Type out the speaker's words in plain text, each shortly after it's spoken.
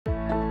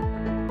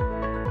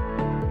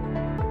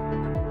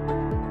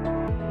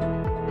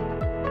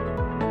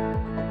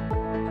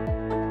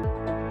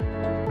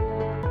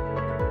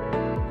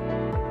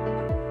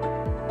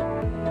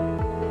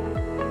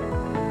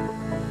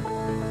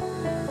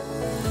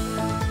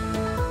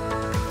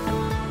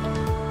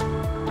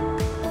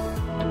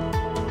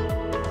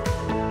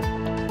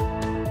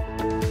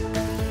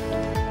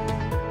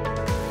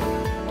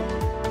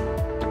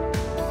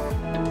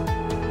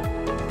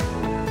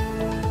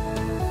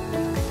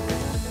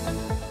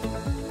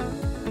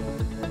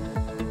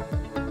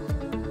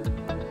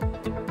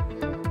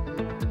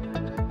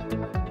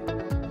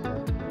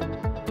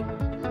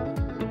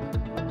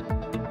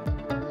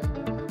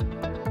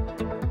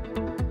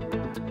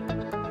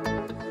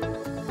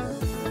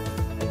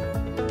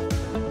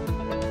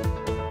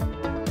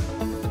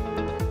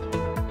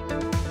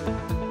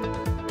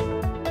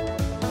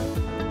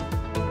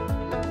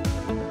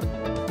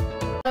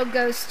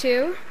Goes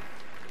to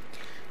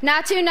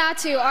Natu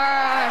Natu,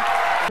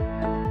 RRR.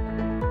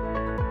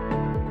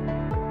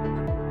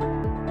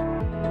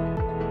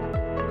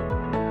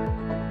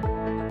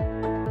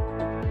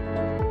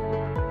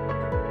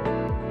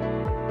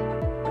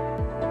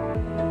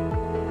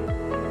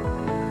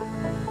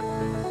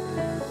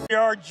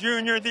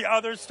 Junior, the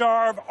other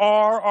star of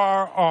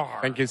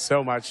RRR. Thank you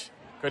so much.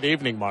 Good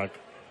evening, Mark.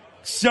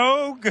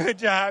 So good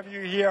to have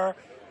you here.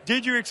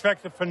 Did you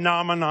expect the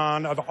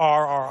phenomenon of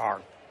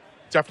RRR?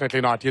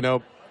 Definitely not.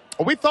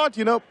 We thought,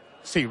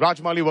 see,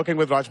 Rajmouli working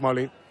with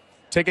Rajmouli,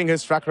 taking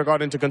his track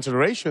record into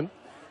consideration,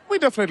 we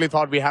definitely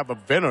thought we have a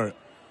winner.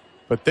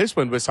 But this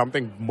one was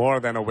something more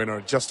than a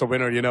winner, just a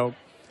winner,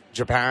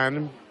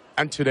 Japan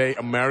and today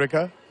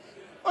America.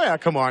 Oh, yeah,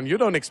 come on. You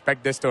don't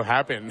expect this to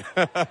happen.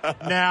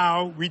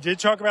 Now, we did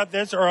talk about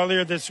this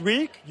earlier this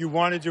week. You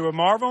want to do a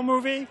Marvel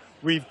movie.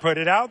 We've put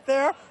it out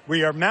there.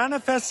 We are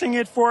manifesting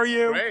it for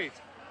you. Great.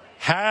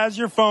 Has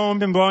your phone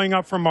been blowing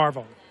up from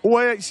Marvel?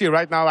 Well, see,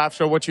 right now,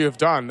 after what you have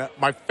done,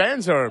 my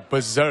fans are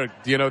berserk.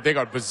 They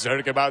got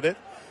berserk about it.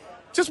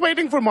 Just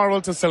waiting for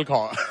Marvel to still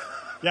call.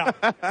 Yeah.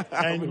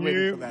 And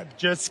you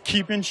just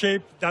keep in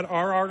shape. That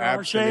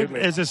RRR shape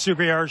is a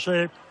superhero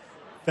shape.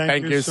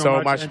 Thank you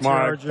so much,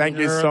 Mark. Thank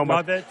you so much.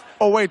 Love it.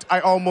 Oh, wait, I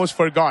almost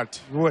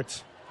forgot.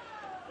 What?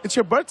 It's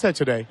your birthday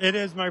today. It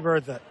is my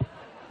birthday.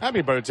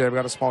 Happy birthday. I've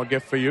got a small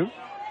gift for you.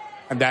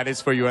 And that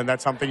is for you. And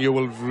that's something you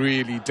will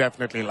really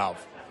definitely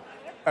love.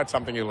 That's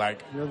something you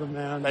like. You're the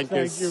man. Thank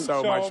you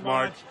so much,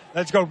 Mark.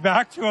 Let's go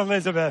back to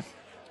Elizabeth.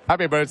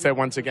 Happy birthday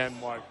once again,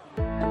 Mark.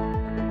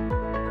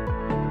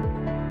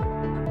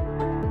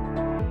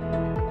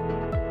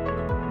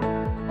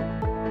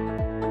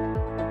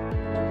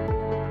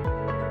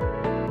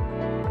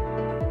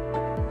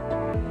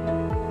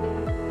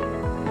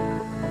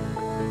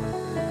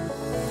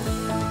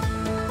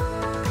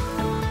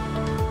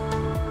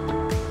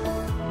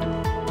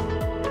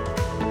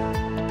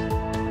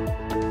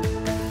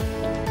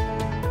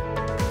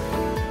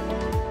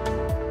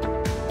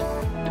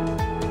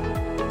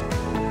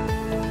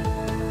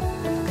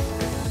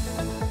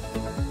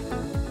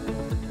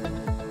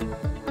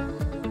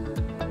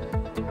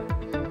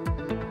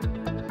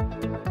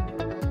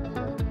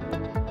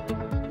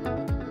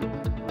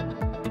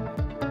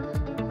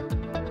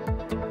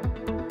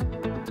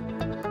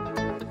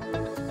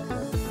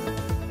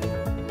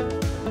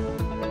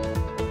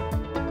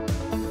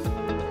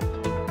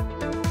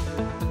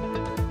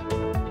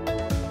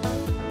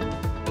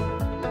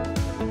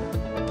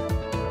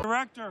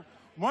 Director,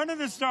 one of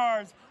the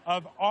stars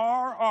of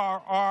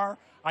RRR.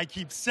 I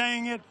keep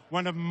saying it,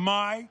 one of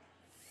my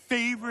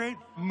favorite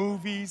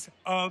movies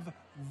of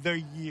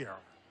the year.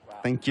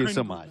 Thank you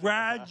so much.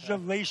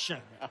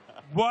 Congratulations.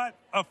 What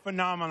a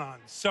phenomenon.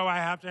 So I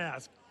have to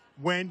ask,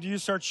 when do you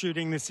start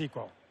shooting the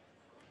sequel?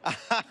 I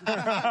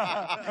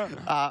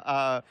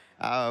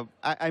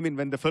mean,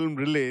 when the film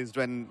released,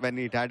 when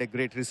it had a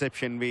great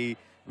reception, we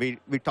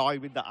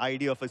toyed with the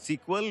idea of a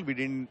sequel.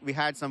 We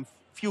had some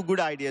few good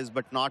ideas,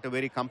 but not a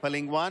very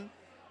compelling one.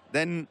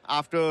 Then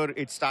after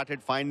it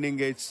started finding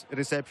its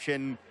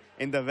reception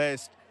in the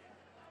West,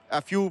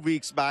 a few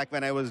weeks back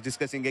when I was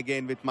discussing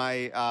again with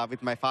my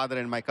father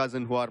and my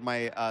cousin, who are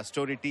my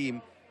story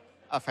team,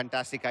 a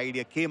fantastic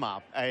idea came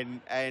up,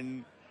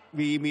 and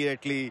we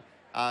immediately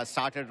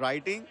started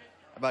writing.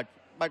 But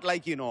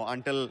like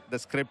until the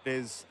script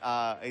is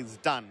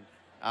done,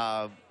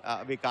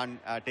 we can't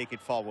take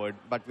it forward.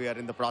 But we are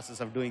in the process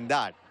of doing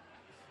that.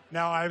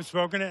 Now, I've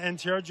spoken to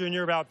NTR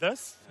Jr. about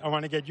this. I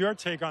want to get your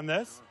take on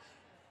this.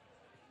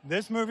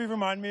 This movie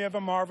reminded me of a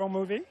Marvel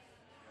movie.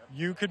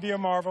 You could be a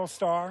Marvel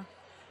star.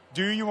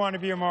 Do you want to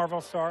be a Marvel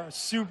star? A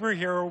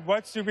superhero?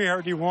 What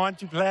superhero do you want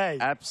to play?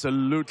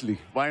 Absolutely.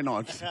 Why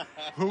not?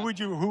 Who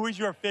is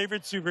your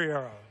favorite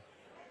superhero?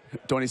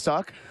 Tony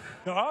Stark?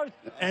 Oh,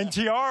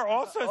 NTR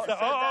also said,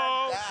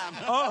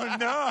 oh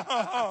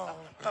no.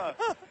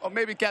 Or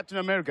maybe Captain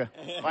America.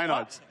 Why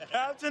not?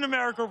 Captain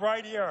America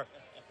right here.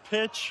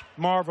 Pitch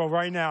Marvel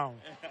right now.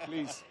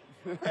 Please.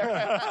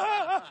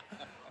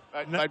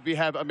 But we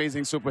have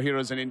amazing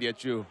superheroes in India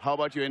too. How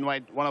about you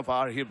invite one of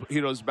our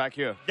heroes back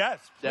here? Yes,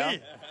 please.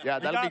 Yeah,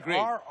 that'll be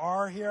great.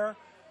 RR here.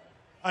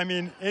 I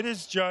mean, it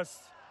is just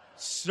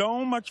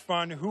so much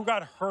fun. Who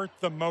got hurt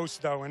the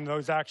most, though, in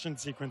those action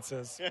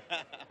sequences?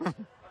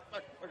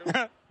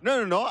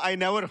 No. I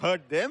never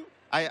hurt them.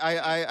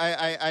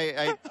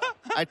 I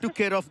took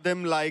care of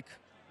them like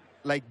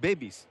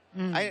babies.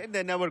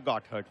 They never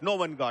got hurt. No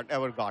one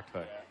ever got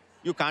hurt.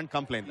 You can't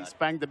complain. He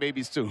spanked the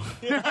babies too.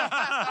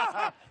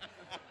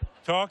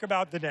 Talk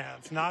about the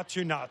dance,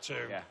 Natu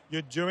Natu. Yeah.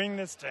 You're doing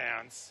this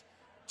dance.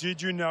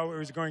 Did you know it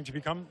was going to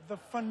become the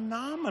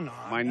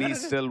phenomenon? My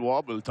knees still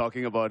wobble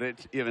talking about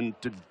it, even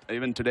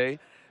today.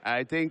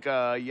 I think,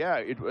 yeah,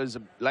 it was,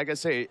 like I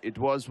say, it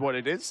was what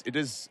it is. It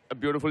is a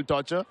beautiful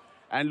torture.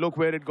 And look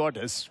where it got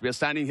us. We are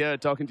standing here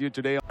talking to you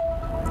today.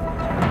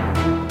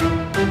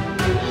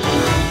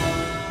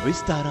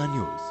 Vistara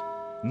News.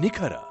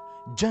 Nikhara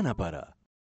Janapara.